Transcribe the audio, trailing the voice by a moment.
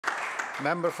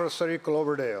Member for Surrey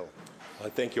Cloverdale.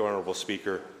 Thank you, Honourable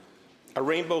Speaker. A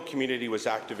rainbow community was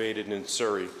activated in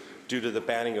Surrey due to the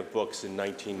banning of books in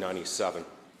 1997.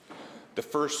 The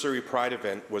first Surrey Pride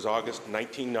event was August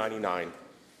 1999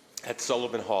 at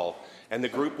Sullivan Hall, and the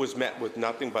group was met with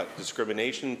nothing but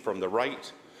discrimination from the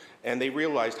right, and they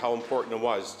realized how important it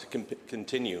was to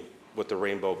continue with the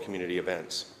rainbow community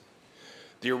events.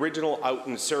 The original Out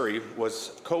in Surrey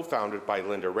was co-founded by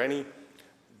Linda Rennie,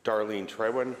 Darlene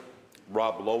Trewin,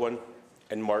 Rob Lowen,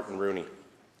 and Martin Rooney.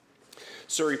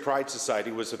 Surrey Pride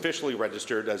Society was officially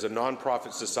registered as a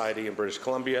non-profit society in British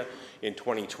Columbia in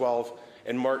 2012,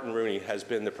 and Martin Rooney has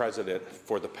been the president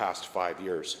for the past 5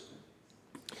 years.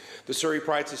 The Surrey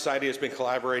Pride Society has been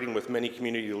collaborating with many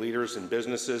community leaders and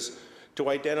businesses to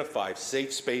identify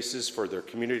safe spaces for their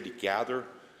community to gather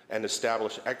and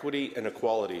establish equity and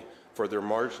equality for their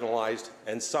marginalized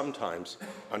and sometimes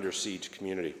under siege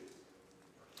community.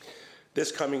 This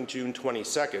coming June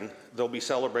 22nd, they'll be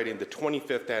celebrating the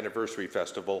 25th anniversary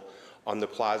festival on the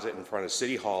plaza in front of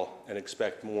City Hall and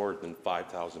expect more than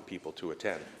 5,000 people to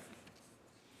attend.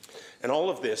 And all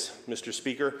of this, Mr.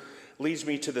 Speaker, leads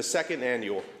me to the second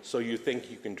annual So You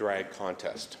Think You Can Drag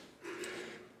contest.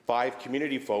 5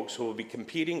 community folks who will be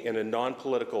competing in a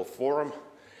non-political forum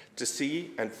to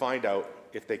see and find out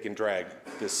if they can drag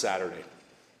this Saturday.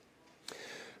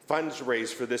 Funds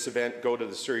raised for this event go to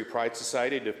the Surrey Pride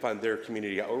Society to fund their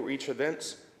community outreach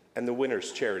events and the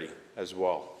winners' charity as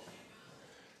well.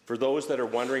 For those that are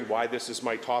wondering why this is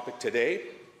my topic today,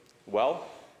 well,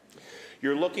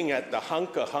 you're looking at the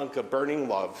hunka burning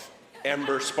love,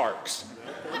 Ember Sparks.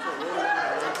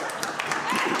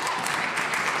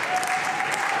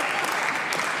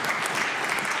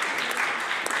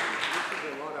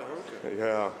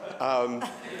 Yeah.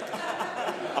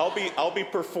 I'll be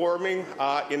performing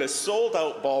in a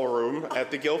sold-out ballroom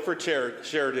at the Guildford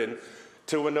Sheridan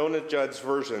to Winona Judd's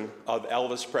version of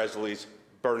Elvis Presley's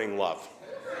Burning Love.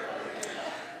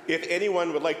 If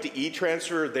anyone would like to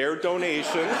e-transfer their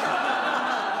donation,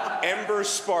 Ember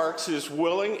Sparks is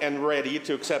willing and ready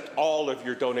to accept all of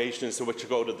your donations, which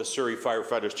go to the Surrey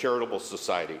Firefighters Charitable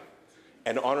Society.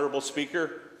 And Honourable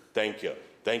Speaker, thank you.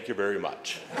 Thank you very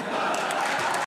much.